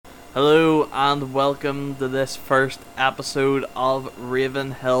Hello and welcome to this first episode of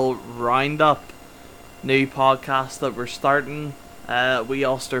Ravenhill Roundup, new podcast that we're starting. We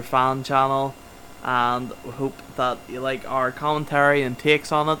Ulster fan channel, and we hope that you like our commentary and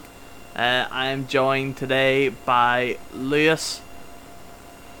takes on it. I am joined today by Lewis,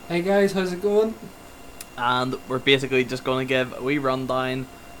 Hey guys, how's it going? and we're basically just going to give a wee rundown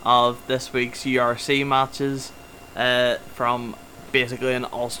of this week's URC matches from basically an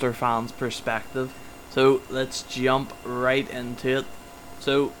Ulster fan's perspective. So let's jump right into it.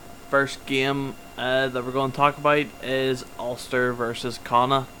 So first game that we're going to talk about is Ulster versus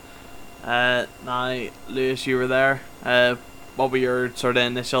Connacht. Now, Lewis, you were there. What were your sort of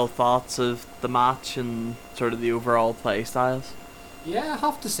initial thoughts of the match and sort of the overall play styles? Yeah, I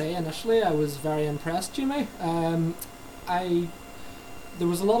have to say, initially I was very impressed, Jimmy. I There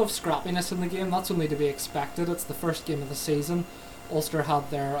was a lot of scrappiness in the game. That's only to be expected. It's the first game of the season. Ulster had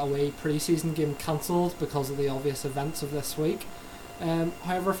their away pre-season game cancelled because of the obvious events of this week.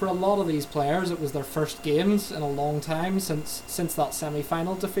 However, for a lot of these players, it was their first games in a long time since that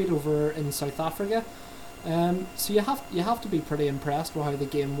semi-final defeat over in South Africa. So you have to be pretty impressed with how the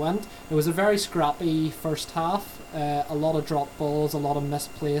game went. It was a very scrappy first half. A lot of drop balls, a lot of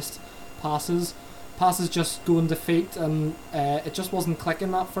misplaced passes just going to feet, and it just wasn't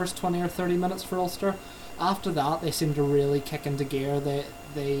clicking that first 20 or 30 minutes for Ulster. After that, they seemed to really kick into gear.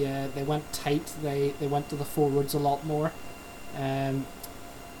 They went tight. They went to the forwards a lot more.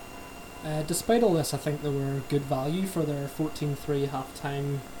 Despite all this, I think they were good value for their 14-3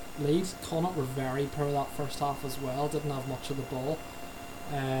 half-time lead. Connacht were very poor that first half as well. Didn't have much of the ball.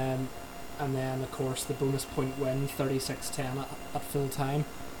 And then, of course, the bonus point win, 36-10 at full time.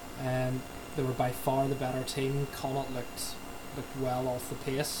 They were by far the better team. Connacht looked well off the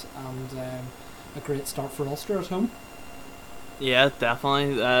pace, and a great start for Ulster at home. Yeah,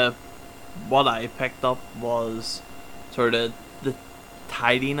 definitely. What I picked up was sort of the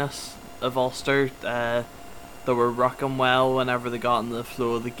tidiness of Ulster. They were rucking well whenever they got into the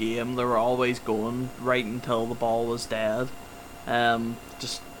flow of the game. They were always going right until the ball was dead.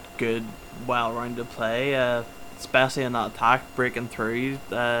 Just good, well-rounded play, especially in that attack, breaking through,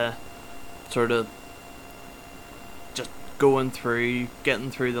 sort of just going through,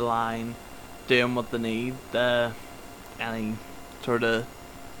 getting through the line, doing what they need. Any sort of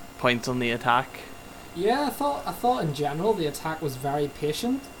points on the attack? Yeah, I thought in general the attack was very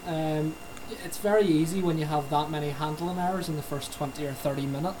patient. It's very easy when you have that many handling errors in the first 20 or 30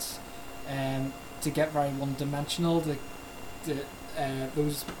 minutes, to get very one-dimensional.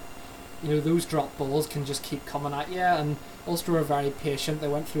 Those drop balls can just keep coming at you, and Ulster were very patient. They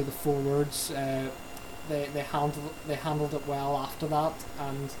went through the forwards. They handled it well after that,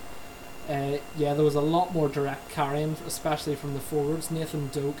 and there was a lot more direct carrying, especially from the forwards. Nathan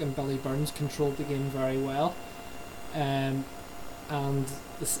Doak and Billy Burns controlled the game very well, and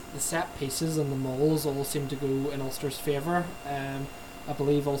the set pieces and the mauls all seemed to go in Ulster's favour. I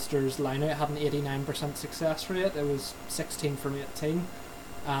believe Ulster's lineout had an 89% success rate. It was 16 from 18,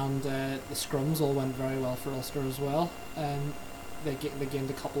 and the scrums all went very well for Ulster as well. They gained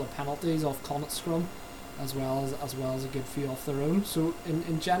a couple of penalties off Connacht scrum, as well as a good few off their own. So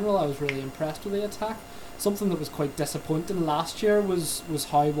in general, I was really impressed with the attack. Something that was quite disappointing last year was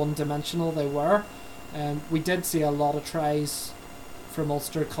how one-dimensional they were. We did see a lot of tries from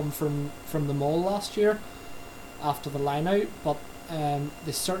Ulster come from the maul last year after the line out, but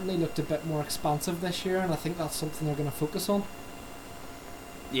they certainly looked a bit more expansive this year, and I think that's something they're going to focus on.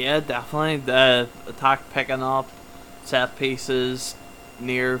 Yeah, definitely. The attack picking up, set pieces,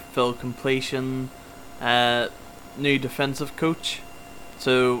 near full completion, new defensive coach.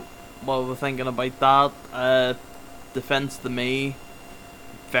 So, what we're thinking about that, defence to me,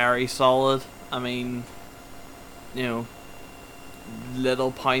 very solid. I mean,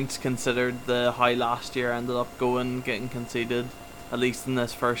 little points considered how last year ended up getting conceded, at least in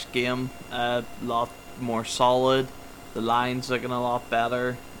this first game. A lot more solid. The line's looking a lot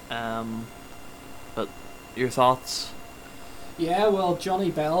better. But your thoughts? Yeah, well, Johnny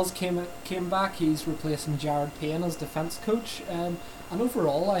Bells came back. He's replacing Jared Payne as defence coach. And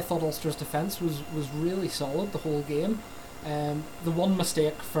overall, I thought Ulster's defence was really solid the whole game. The one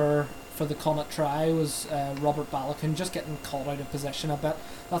mistake for the Connacht try was Robert Balogun just getting caught out of position a bit.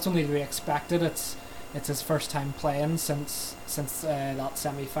 That's only to be expected. It's his first time playing since that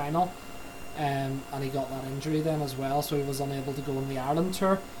semi-final. And he got that injury then as well, so he was unable to go on the Ireland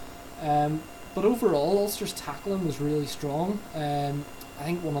tour. But overall, Ulster's tackling was really strong. I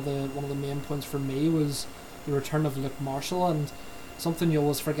think one of the main points for me was the return of Luke Marshall, and something you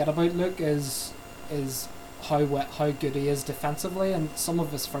always forget about Luke is how good he is defensively, and some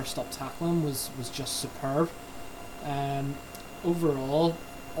of his first up tackling was just superb. Overall,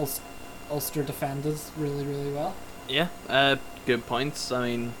 Ulster defended really well. Yeah, good points. I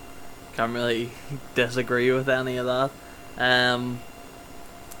mean, can't really disagree with any of that.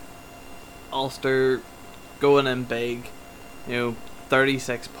 Ulster going in big,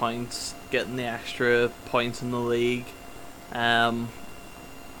 36 points, getting the extra points in the league.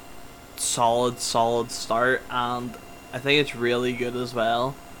 Solid start, and I think it's really good as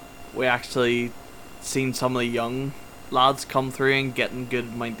well. We actually seen some of the young lads come through and getting good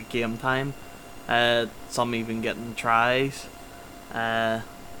amount of game time. Some even getting tries.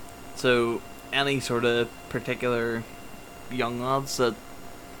 So any sort of particular young lads that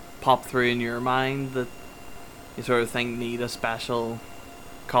pop through in your mind that you sort of think need a special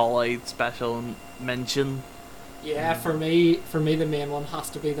call out, special mention? Yeah, for me, the main one has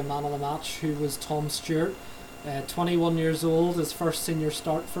to be the man of the match, who was Tom Stewart. 21 years old, his first senior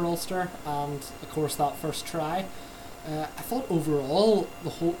start for Ulster, and of course that first try. I thought overall,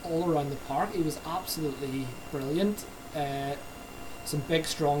 all around the park, he was absolutely brilliant. Some big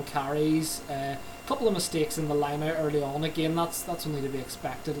strong carries, a couple of mistakes in the line out early on. Again, that's only to be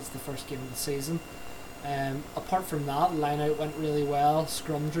expected. It's the first game of the season. Apart from that, line out went really well,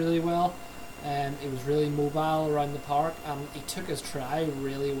 scrummed really well. He was really mobile around the park, and he took his try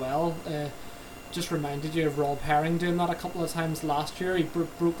really well. Just reminded you of Rob Herring doing that a couple of times last year. He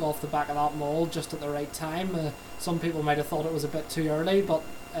broke off the back of that maul just at the right time. Some people might have thought it was a bit too early, but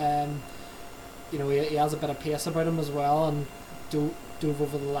he has a bit of pace about him as well, and dove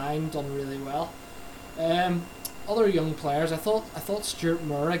over the line, done really well. Other young players, I thought Stuart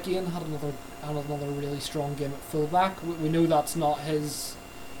Moore again had another really strong game at fullback. We know that's not his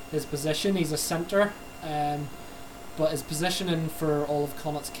position. He's a centre, but his positioning for all of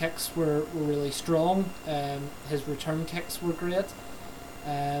Connacht's kicks were really strong. His return kicks were great,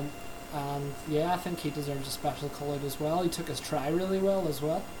 and yeah, I think he deserves a special call out as well. He took his try really well as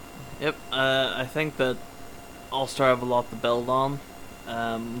well. Yep, I think that Ulster have a lot to build on.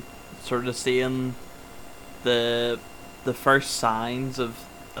 Sort of seeing the first signs of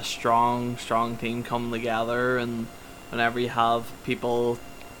a strong team coming together, and whenever you have people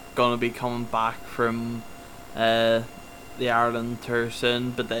gonna be coming back from the Ireland tour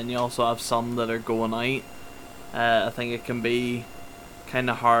soon, but then you also have some that are going out. I think it can be kind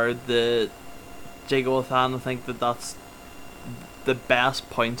of hard to jiggle with that, and I think that's the best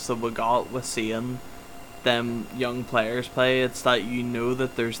points that we got with seeing them young players play. It's that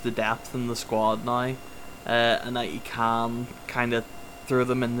that there's the depth in the squad now, and that you can kind of throw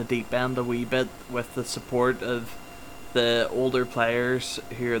them in the deep end a wee bit with the support of the older players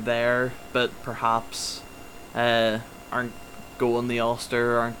who are there, but perhaps aren't going the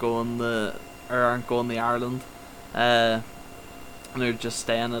Ulster, aren't going the Ireland, and they're just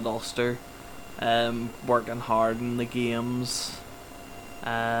staying at Ulster, working hard in the games.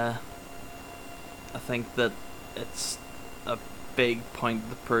 I think that it's a big point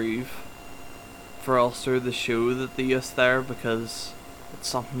to prove for Ulster to show that the youth there, because it's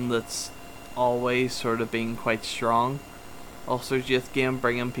something that's always sort of been quite strong. Ulster's youth game,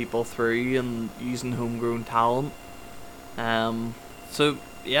 bringing people through and using homegrown talent. So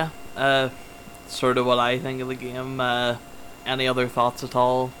yeah, sort of what I think of the game. Any other thoughts at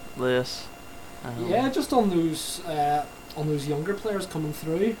all, Lewis? Yeah, just on those younger players coming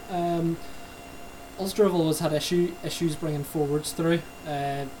through. Ulster have always had issues bringing forwards through.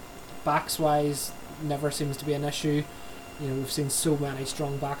 Backs wise, never seems to be an issue. We've seen so many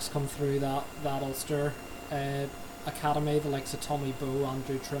strong backs come through that Ulster academy, the likes of Tommy Bowe,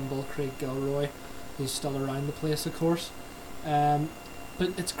 Andrew Trimble, Craig Gilroy, who's still around the place, of course.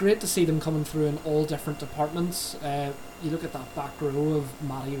 But it's great to see them coming through in all different departments. You look at that back row of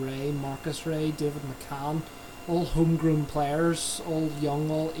Matty Ray, Marcus Ray, David McCann, all homegrown players, all young,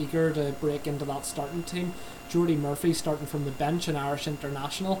 all eager to break into that starting team. Jordy Murphy starting from the bench, an Irish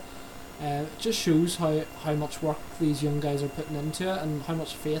international. It just shows how much work these young guys are putting into it, and how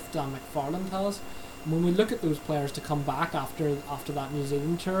much faith Dan McFarland has. And when we look at those players to come back after that New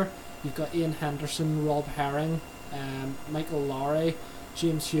Zealand tour, you've got Ian Henderson, Rob Herring, Michael Lowry,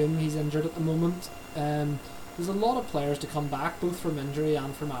 James Hume, he's injured at the moment. There's a lot of players to come back, both from injury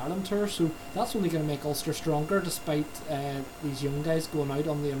and from Ireland tour, so that's only going to make Ulster stronger, despite these young guys going out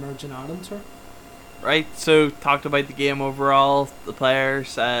on the emerging Ireland tour. Right, so talked about the game overall, the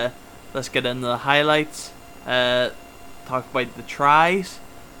players. Let's get into the highlights. Talk about the tries.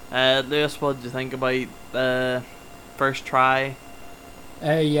 Lewis, what did you think about the first try?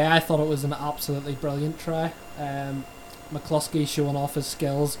 Yeah, I thought it was an absolutely brilliant try. McCluskey showing off his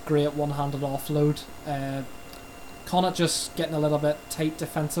skills, great one-handed offload. Connacht just getting a little bit tight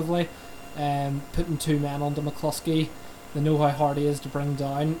defensively, putting two men onto McCluskey. They know how hard he is to bring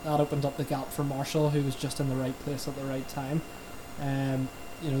down. That opened up the gap for Marshall, who was just in the right place at the right time.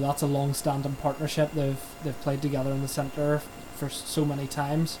 That's a long-standing partnership. They've played together in the centre for so many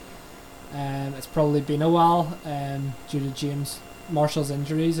times. It's probably been a while due to James Marshall's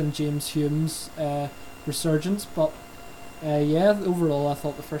injuries and James Hume's resurgence, but overall I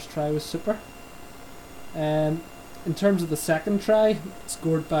thought the first try was super. In terms of the second try,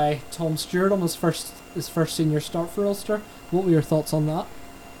 scored by Tom Stewart on his first senior start for Ulster. What were your thoughts on that?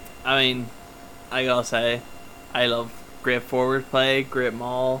 I mean, I gotta say, I love great forward play, great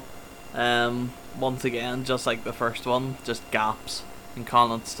maul. Once again, just like the first one, just gaps in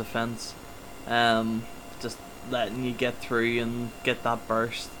Connacht's defence. Just letting you get through and get that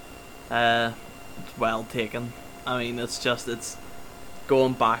burst. It's well taken. I mean, it's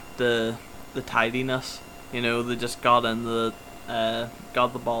going back to the tidiness. You know, they just got the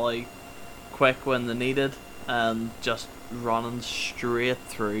ball out quick when they needed, and just running straight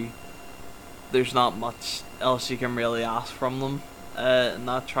through. There's not much else you can really ask from them in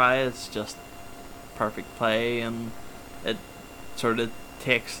that try. It's just perfect play, and it sort of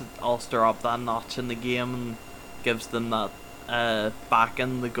takes Ulster up that notch in the game and gives them that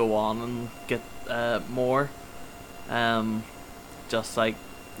backing to go on and get more. Just like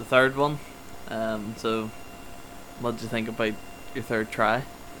the third one. So what did you think about your third try?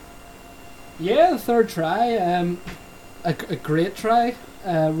 Yeah, the third try, a great try,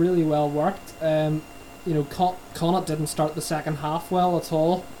 really well worked. Connacht didn't start the second half well at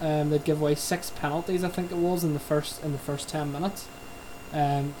all. They'd give away 6 penalties, I think it was, in the first 10 minutes.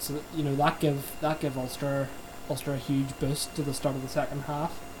 That gave Ulster a huge boost to the start of the second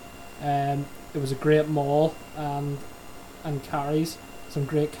half. It was a great maul and carries, some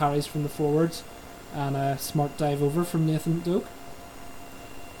great carries from the forwards, and a smart dive over from Nathan Doak.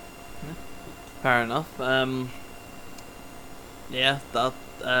 Fair enough.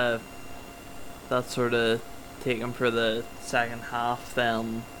 That sort of taken for the second half.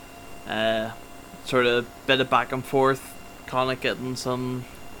 Then, sort of bit of back and forth. Connacht getting some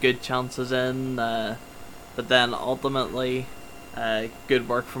good chances in, but then ultimately, good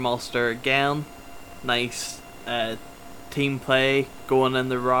work from Ulster again. Nice team play, going in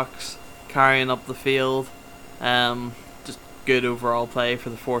the rocks, carrying up the field. Just good overall play for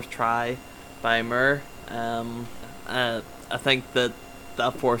the fourth try by Moore. I think that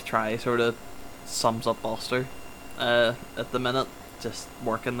fourth try sort of sums up Ulster at the minute. Just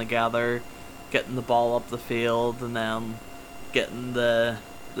working together, getting the ball up the field, and then getting the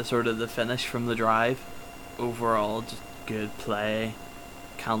sort of the finish from the drive. Overall, just good play.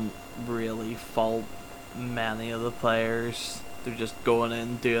 Can't really fault many of the players. They're just going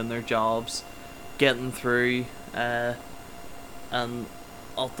in, doing their jobs, getting through, and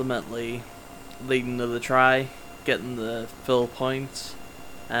ultimately leading to the try, getting the full points,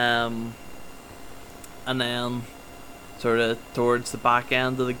 and then sort of towards the back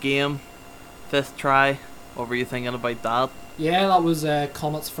end of the game, fifth try. What were you thinking about that? Yeah, that was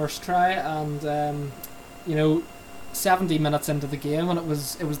Connacht's first try, and 70 minutes into the game, and it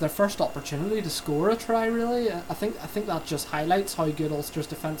was their first opportunity to score a try. Really, I think that just highlights how good Ulster's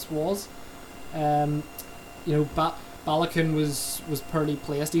defence was. Balakun was poorly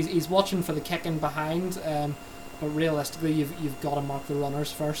placed. He's watching for the kick in behind, but realistically, you've got to mark the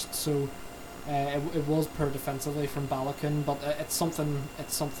runners first. So it was poor defensively from Balakun, but it's something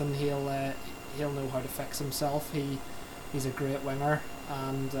he'll know how to fix himself. He's a great winger,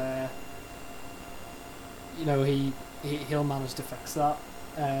 and he'll manage to fix that.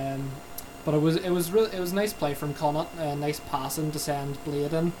 But it was nice play from Connacht, nice passing to send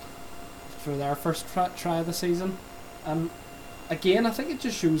Blade in for their first try of the season. Again, I think it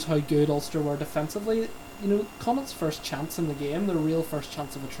just shows how good Ulster were defensively. Connacht's first chance in the game, their real first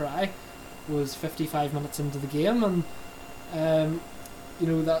chance of a try, was 55 minutes into the game, and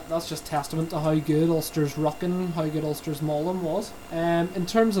that's just testament to how good Ulster's rucking, how good Ulster's mauling was. In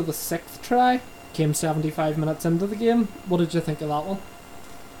terms of the sixth try, came 75 minutes into the game. What did you think of that one?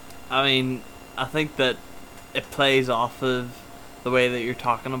 I mean, I think that it plays off of the way that you're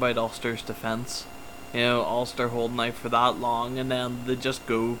talking about Ulster's defence. Ulster holding out for that long, and then they just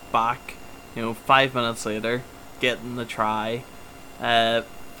go back, 5 minutes later, getting the try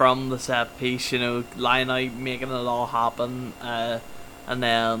from the set piece, line out, making it all happen, and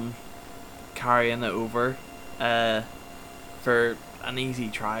then carrying it over for an easy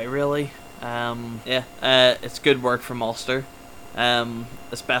try, really. It's good work from Ulster,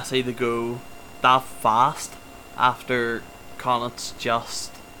 especially to go that fast after Connacht's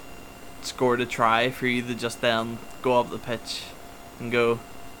just scored a try for you to just then go up the pitch and go,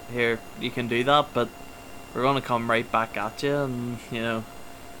 here, you can do that, but we're going to come right back at you, and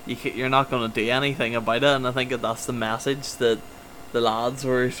you're not going to do anything about it. And I think that's the message that the lads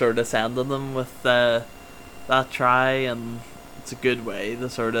were sort of sending them with that try, and it's a good way to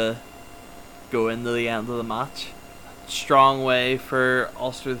sort of go into the end of the match. Strong way for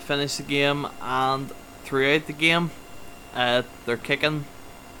Ulster to finish the game, and throughout the game, their kicking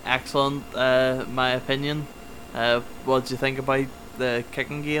excellent, in my opinion. What do you think about the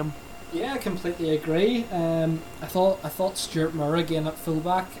kicking game? Yeah, I completely agree. I thought Stuart Moore again at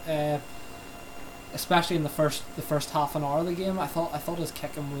fullback, especially in the first half an hour of the game. I thought his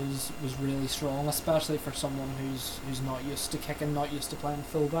kicking was really strong, especially for someone who's not used to kicking, not used to playing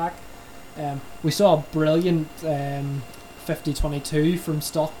fullback. We saw a brilliant 50-22 from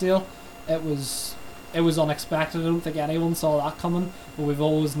Stockdale. It was unexpected. I don't think anyone saw that coming, but we've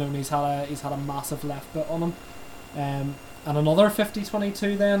always known he's had a massive left foot on him. And another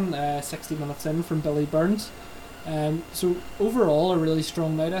 50-22 then, 60 minutes in, from Billy Burns. So overall a really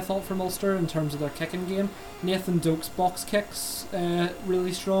strong night, I thought, from Ulster in terms of their kicking game. Nathan Doak's box kicks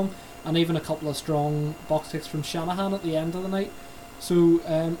really strong, and even a couple of strong box kicks from Shanahan at the end of the night. So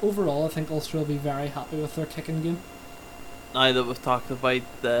overall I think Ulster will be very happy with their kicking game. Now that we've talked about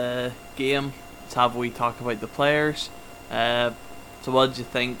the game, let's have we talk about the players. So what did you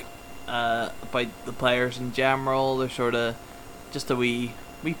think about the players in general? They're sort of just a wee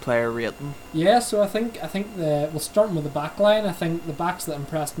player rating. Yeah, so I think we'll start with the back line. I think the backs that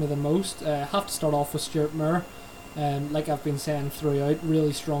impressed me the most, have to start off with Stuart Moore. Like I've been saying throughout,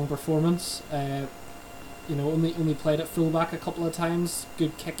 really strong performance. Only played at fullback a couple of times.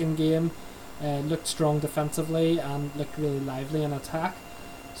 Good kicking game. Looked strong defensively and looked really lively in attack.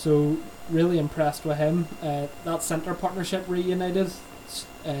 So really impressed with him. That centre partnership reunited.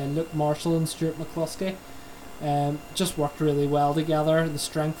 Luke Marshall and Stuart McCluskey just worked really well together. The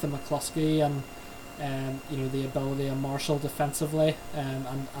strength of McCluskey and the ability of Marshall defensively,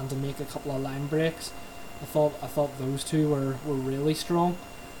 and to make a couple of line breaks. I thought those two were really strong.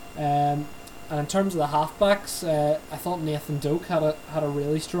 And in terms of the halfbacks, I thought Nathan Doak had a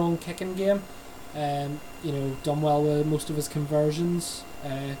really strong kicking game. Done well with most of his conversions.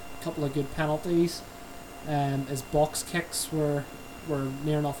 A couple of good penalties. His box kicks were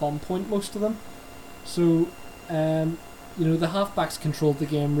near enough on point, most of them. So, the halfbacks controlled the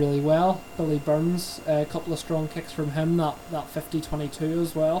game really well. Billy Burns, a couple of strong kicks from him, that 50-22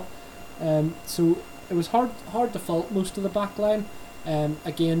 as well. So it was hard to fault most of the back line.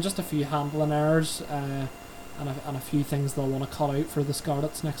 Again, just a few handling errors, and a few things they'll want to cut out for the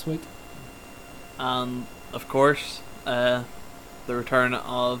Scarlets next week. And of course, the return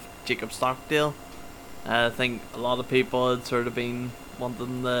of Jacob Stockdale. I think a lot of people had sort of been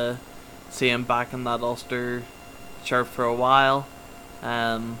wanting to see him back in that Ulster shirt for a while.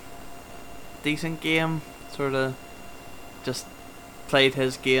 Decent game, sort of just played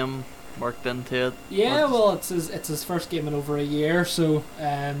his game, worked into it. Yeah, well, it's his first game in over a year, so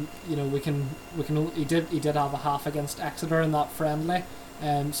he did have a half against Exeter in that friendly,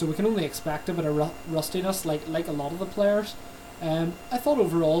 so we can only expect a bit of rustiness, like a lot of the players. I thought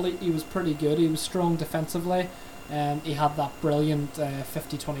overall he was pretty good. He was strong defensively. He had that brilliant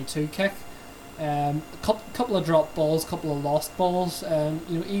 50-22 kick. Couple of dropped balls, couple of lost balls.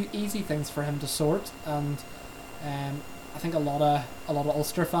 Easy things for him to sort. And I think a lot of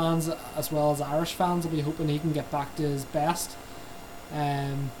Ulster fans, as well as Irish fans, will be hoping he can get back to his best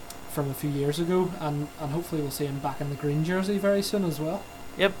from a few years ago. And hopefully we'll see him back in the green jersey very soon as well.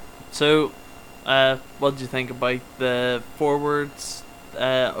 Yep. So, what did you think about the forwards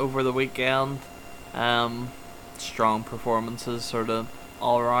over the weekend? Strong performances, sort of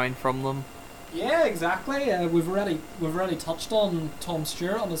all around from them. Yeah, exactly. We've already touched on Tom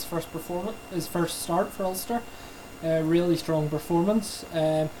Stewart on his first start for Ulster. Really strong performance.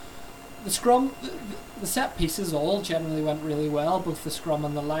 The scrum, the set pieces all generally went really well, both the scrum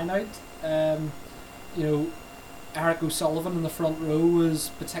and the line out. Eric O'Sullivan in the front row was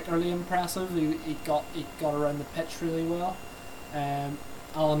particularly impressive. He got around the pitch really well.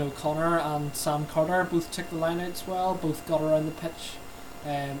 Alan O'Connor and Sam Carter both took the lineouts well, both got around the pitch.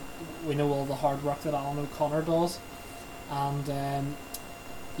 We know all the hard work that Alan O'Connor does. And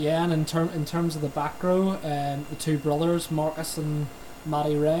and in terms of the back row, the two brothers, Marcus and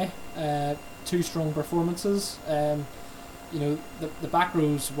Matty Ray, two strong performances. The back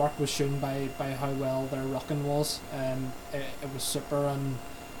row's work was shown by how well their rucking was. It was super, and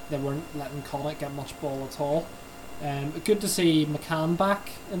they weren't letting Connacht get much ball at all. Good to see McCann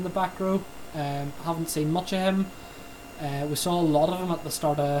back in the back row. Haven't seen much of him. We saw a lot of him at the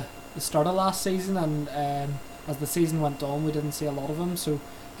start of last season, and as the season went on, we didn't see a lot of him. So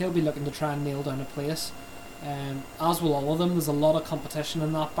he'll be looking to try and nail down a place. As will all of them. There's a lot of competition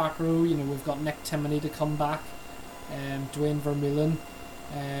in that back row. You know, we've got Nick Timoney to come back, Dwayne Vermeulen,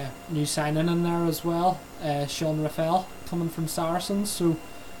 new signing in there as well. Sean Raphael coming from Saracens. So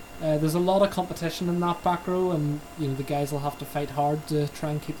there's a lot of competition in that back row, and you know the guys will have to fight hard to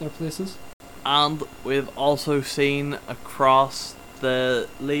try and keep their places. And we've also seen across the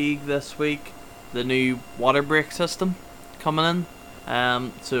league this week the new water break system coming in.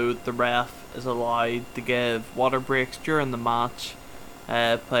 So the ref is allowed to give water breaks during the match,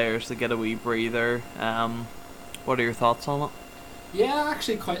 players to get a wee breather. What are your thoughts on it? Yeah, I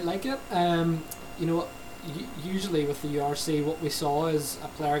actually quite like it. You know, usually with the URC, what we saw is a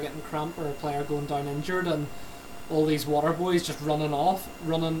player getting cramp or a player going down injured, and all these water boys just running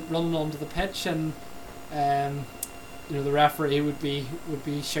onto the pitch, and you know the referee would be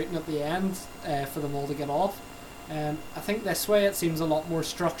shouting at the end for them all to get off. I think this way it seems a lot more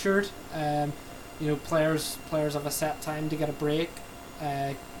structured. You know, players have a set time to get a break,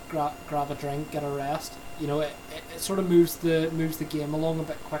 grab a drink, get a rest. You know, it sort of moves the game along a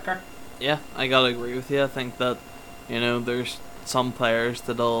bit quicker. Yeah, I gotta agree with you. I think that, you know, there's some players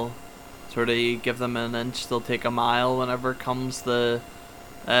that'll sort of give them an inch, they'll take a mile whenever it comes the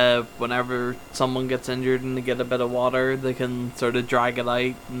whenever someone gets injured and they get a bit of water, they can sort of drag it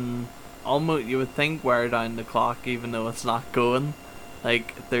out and almost, you would think, wear down the clock even though it's not going.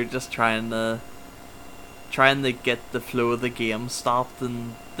 Like, they're just trying to get the flow of the game stopped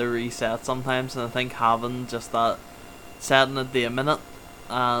and the reset sometimes, and I think having just that setting it to a minute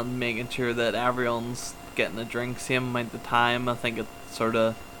and making sure that everyone's getting a drink same amount of time, I think it's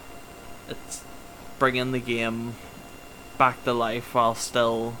bringing the game back to life while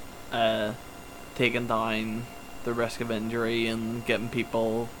still taking down the risk of injury and getting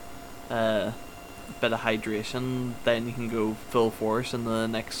people a bit of hydration. Then you can go full force in the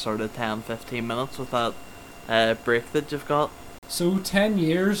next sort of 10-15 minutes with that break that you've got. So 10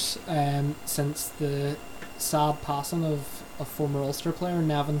 years since the sad passing of former Ulster player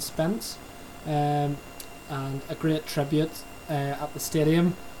Nevin Spence, and a great tribute at the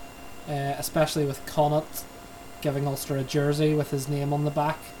stadium, especially with Connacht giving Ulster a jersey with his name on the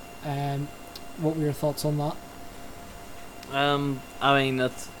back. What were your thoughts on that? I mean,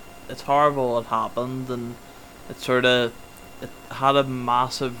 it's horrible what happened, and it had a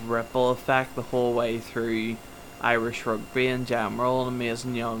massive ripple effect the whole way through Irish rugby in general. An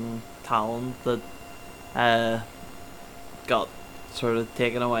amazing young talent that got sort of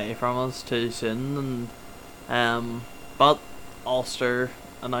taken away from us too soon, and but Ulster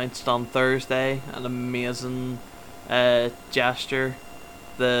announced on Thursday an amazing gesture.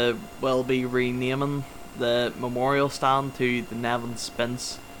 They will be renaming the memorial stand to the Nevin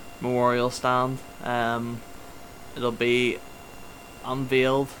Spence Memorial Stand. It'll be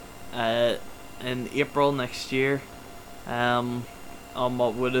unveiled in April next year, on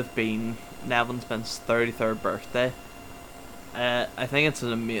what would have been Nevin Spence's 33rd birthday. I think it's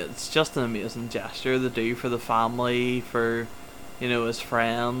just an amazing gesture to do for the family, for, you know, his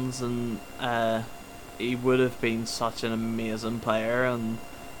friends, and he would have been such an amazing player, and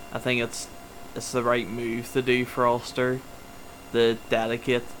I think it's the right move to do for Ulster, to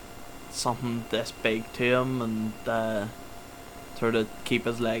dedicate something this big to him and sort of keep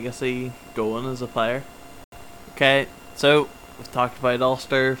his legacy going as a player. Okay, so we've talked about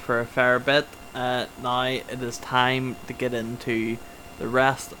Ulster for a fair bit. Now it is time to get into the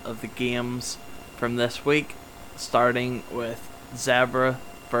rest of the games from this week, starting with Zebra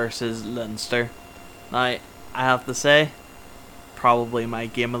versus Leinster. Now, I have to say, probably my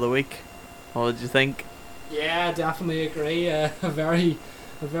game of the week. What did you think? Yeah, I definitely agree. A very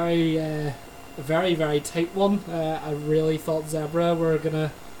tight one. I really thought Zebra were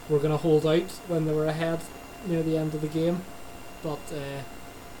gonna hold out when they were ahead near the end of the game, but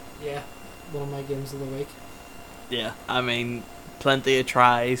yeah, one of my games of the week. Yeah, I mean, plenty of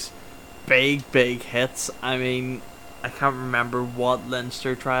tries, big hits. I mean, I can't remember what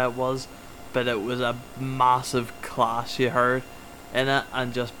Leinster try it was, but it was a massive clash you heard in it,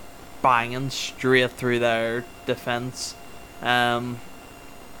 and just banging straight through their defence.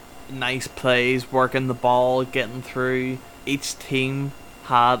 Nice plays, working the ball, getting through. Each team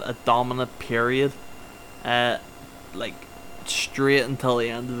had a dominant period, like straight until the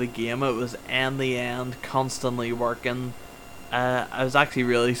end of the game. It was end the end, constantly working. I was actually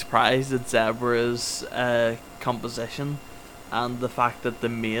really surprised at Zebra's composition. and the fact that they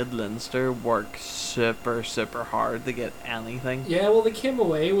made Leinster work super, super hard to get anything. Yeah, well, they came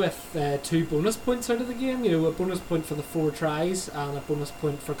away with 2 bonus points out of the game. You know, a bonus point for the 4 tries and a bonus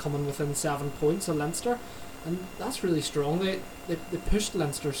point for coming within 7 points of Leinster, and that's really strong. They pushed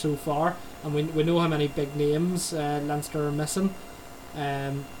Leinster so far, and we know how many big names Leinster are missing,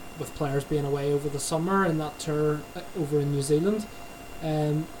 with players being away over the summer in that tour over in New Zealand.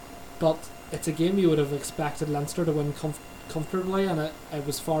 But it's a game you would have expected Leinster to win comfortably, and it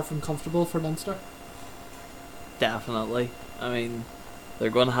was far from comfortable for Leinster. Definitely. I mean, they're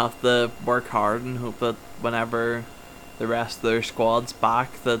going to have to work hard and hope that whenever the rest of their squad's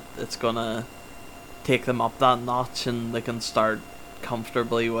back, that it's going to take them up that notch and they can start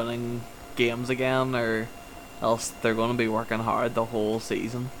comfortably winning games again, or else they're going to be working hard the whole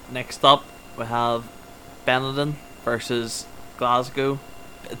season. Next up, we have Benetton versus Glasgow.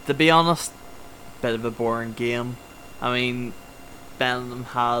 To be honest, bit of a boring game. I mean, Benetton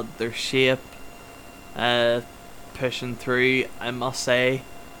had their shape, pushing through. I must say,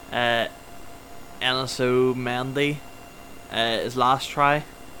 Eniso Mendy, his last try,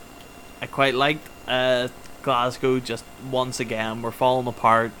 I quite liked. Glasgow just once again were falling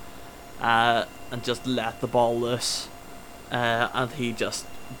apart, and just let the ball loose, and he just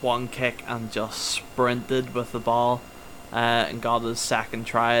one kick and just sprinted with the ball, and got his second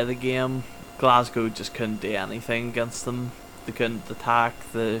try of the game. Glasgow just couldn't do anything against them. They couldn't attack.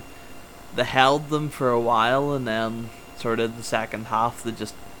 They held them for a while, and then sort of the second half they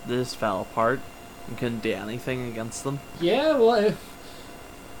just fell apart and couldn't do anything against them. Yeah, well,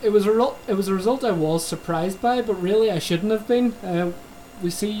 it was a result I was surprised by, but really I shouldn't have been.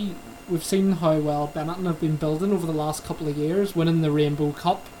 We've seen how well Benetton have been building over the last couple of years, winning the Rainbow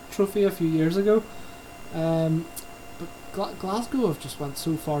Cup trophy a few years ago. But Glasgow have just went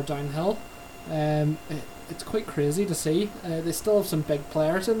so far downhill. It's quite crazy to see. They still have some big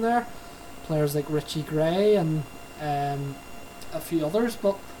players in there, players like Richie Gray and a few others.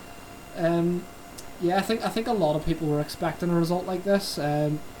 But yeah, I think a lot of people were expecting a result like this.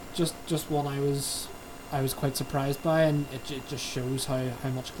 Just one I was quite surprised by, and it just shows how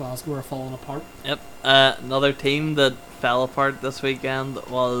much Glasgow are falling apart. Yep. Another team that fell apart this weekend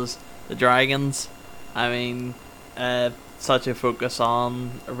was the Dragons. I mean, such a focus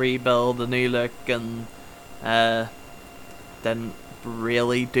on a rebuild, a new look, and didn't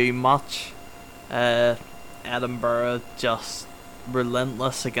really do much. Edinburgh just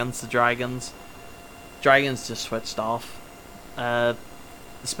relentless against the Dragons. Dragons just switched off.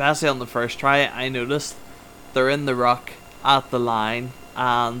 Especially on the first try, I noticed they're in the ruck at the line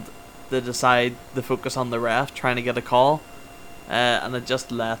and they decide to focus on the ref trying to get a call, and it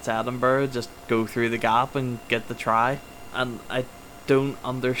just lets Edinburgh just go through the gap and get the try, and I don't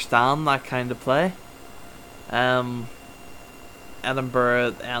understand that kind of play.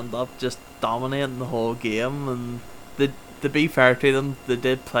 Edinburgh end up just dominating the whole game, and to be fair to them, they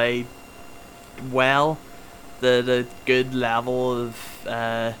did play well. The good level of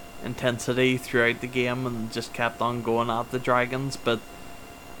intensity throughout the game and just kept on going at the Dragons, but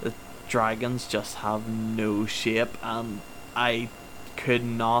the Dragons just have no shape, and I could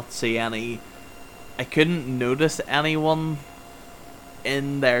not see I couldn't notice anyone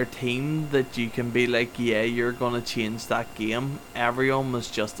in their team that you can be like, yeah, you're going to change that game. Everyone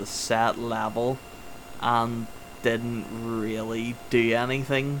was just a set level and didn't really do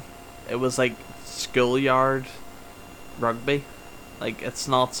anything. It was like schoolyard rugby. Like, it's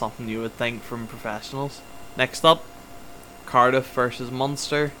not something you would think from professionals. Next up, Cardiff versus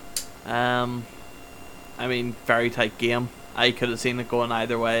Munster. I mean, very tight game. I could have seen it going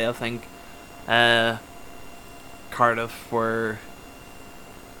either way. I think Cardiff were,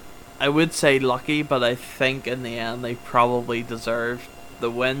 I would say, lucky, but I think in the end they probably deserved the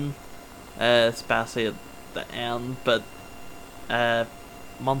win, especially at the end. But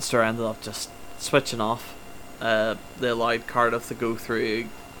Munster ended up just switching off. They allowed Cardiff to go through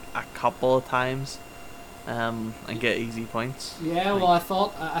a couple of times and get easy points. Yeah,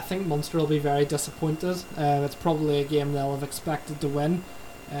 well, I think Munster will be very disappointed. It's probably a game they'll have expected to win.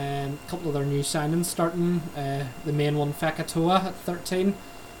 A couple of their new signings starting. The main one, Fekatoa, at 13.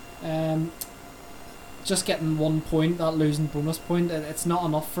 Just getting 1 point, that losing bonus point, it's not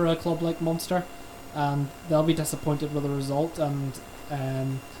enough for a club like Munster, and they'll be disappointed with the result, and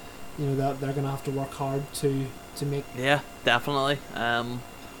you know that they're going to have to work hard to make. Yeah, definitely. And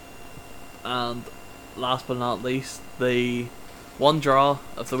last but not least, the one draw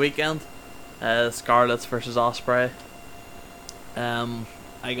of the weekend, Scarlets versus Osprey.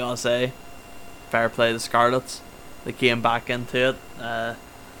 I gotta say, fair play to Scarlets. They came back into it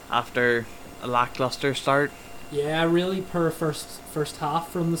after a lackluster start. Yeah, really poor first half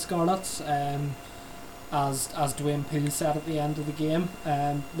from the Scarlets. As Dwayne Peel said at the end of the game,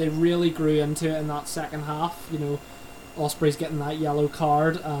 they really grew into it in that second half. Osprey's getting that yellow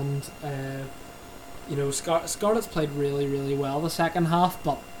card, and Scarlets played really, really well the second half,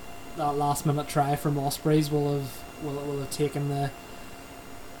 but that last minute try from Ospreys will have taken the.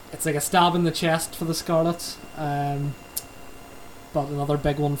 It's like a stab in the chest for the Scarlets. But another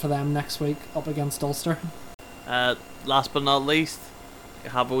big one for them next week up against Ulster. Last but not least,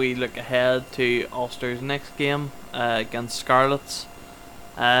 have a wee look ahead to Ulster's next game against Scarlets.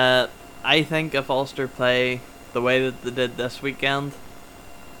 I think if Ulster play the way that they did this weekend,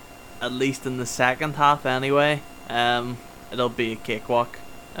 at least in the second half anyway, it'll be a cakewalk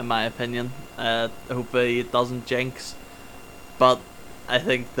in my opinion. Hopefully it doesn't jinx, but I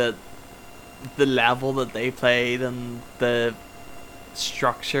think that the level that they played and the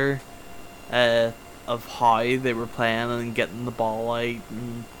structure of how they were playing and getting the ball out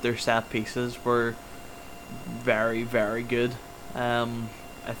and their set pieces were very, very good.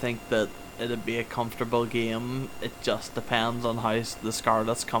 I think that it'd be a comfortable game. It just depends on how the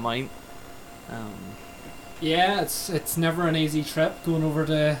Scarlets come out. Yeah, it's never an easy trip going over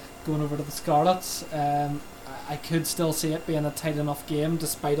to the Scarlets. I could still see it being a tight enough game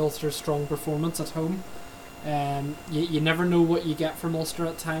despite Ulster's strong performance at home. You never know what you get from Ulster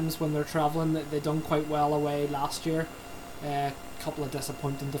at times when they're travelling. They done quite well away last year. A couple of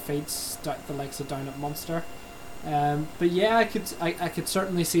disappointing defeats, the likes of down at Munster. But yeah, I could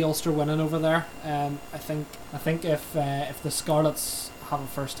certainly see Ulster winning over there. I think if the Scarlets have a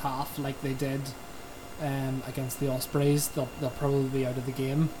first half like they did against the Ospreys, they'll probably be out of the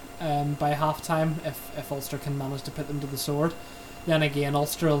game by half time if Ulster can manage to put them to the sword. Then again,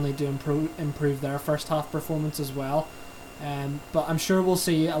 Ulster will need to improve their first half performance as well. But I'm sure we'll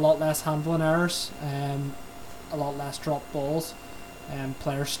see a lot less handling errors, a lot less drop balls,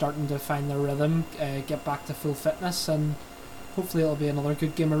 players starting to find their rhythm, get back to full fitness, and hopefully it'll be another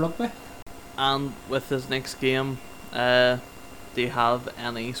good game of rugby. And with this next game, do you have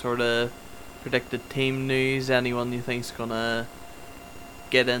any sort of predicted team news? Anyone you think's gonna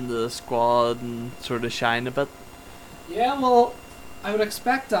get into the squad and sort of shine a bit? Yeah, well, I would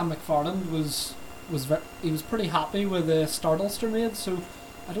expect Dan McFarland was pretty happy with the start Ulster made, so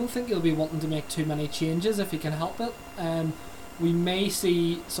I don't think he'll be wanting to make too many changes if he can help it. We may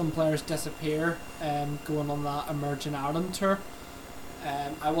see some players disappear going on that Emerging Ireland tour.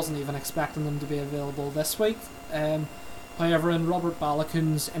 I wasn't even expecting them to be available this week. However, in Robert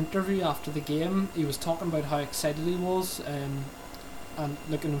Balakoon's interview after the game, he was talking about how excited he was and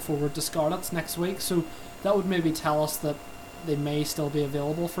looking forward to Scarlets next week, so that would maybe tell us that they may still be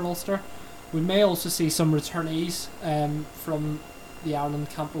available for Ulster. We may also see some returnees from the Ireland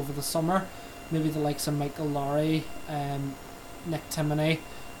camp over the summer, maybe the likes of Michael Lowry, Nick Timoney,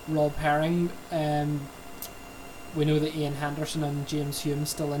 Rob Herring. We know that Ian Henderson and James Hume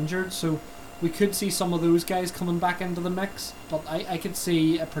still injured, so we could see some of those guys coming back into the mix, but I could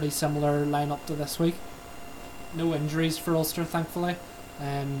see a pretty similar lineup to this week. No injuries for Ulster, thankfully,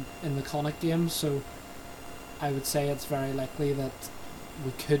 in the Connacht game, so I would say it's very likely that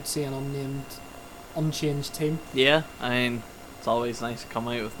we could see an unchanged team. Yeah, I mean, it's always nice to come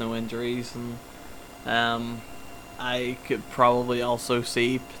out with no injuries, and I could probably also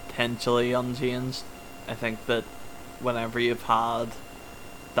see potentially unchanged. I think that whenever you've had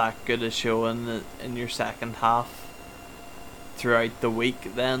that good a showing in your second half throughout the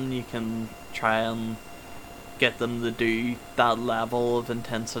week, then you can try and get them to do that level of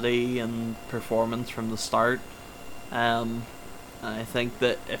intensity and performance from the start. And I think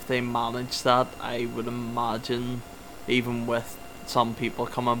that if they manage that, I would imagine, even with some people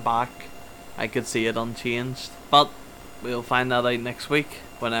coming back, I could see it unchanged. But we'll find that out next week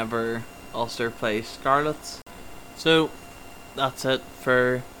whenever Ulster plays Scarlets. So that's it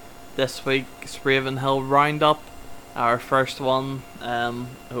for this week's Ravenhill Roundup. Our first one.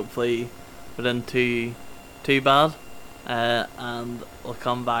 Hopefully we didn't too bad. And we'll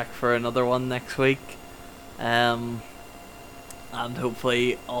come back for another one next week. And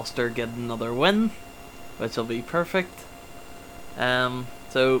hopefully Ulster get another win, which will be perfect.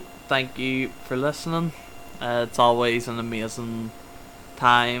 So thank you for listening. It's always an amazing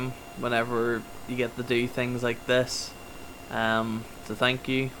time whenever you get to do things like this. So thank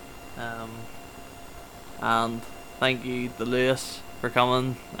you. And thank you to Lewis for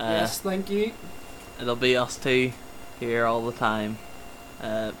coming. Yes, thank you. It'll be us two here all the time.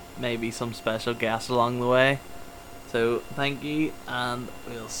 Maybe some special guests along the way. So thank you, and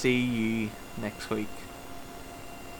we'll see you next week.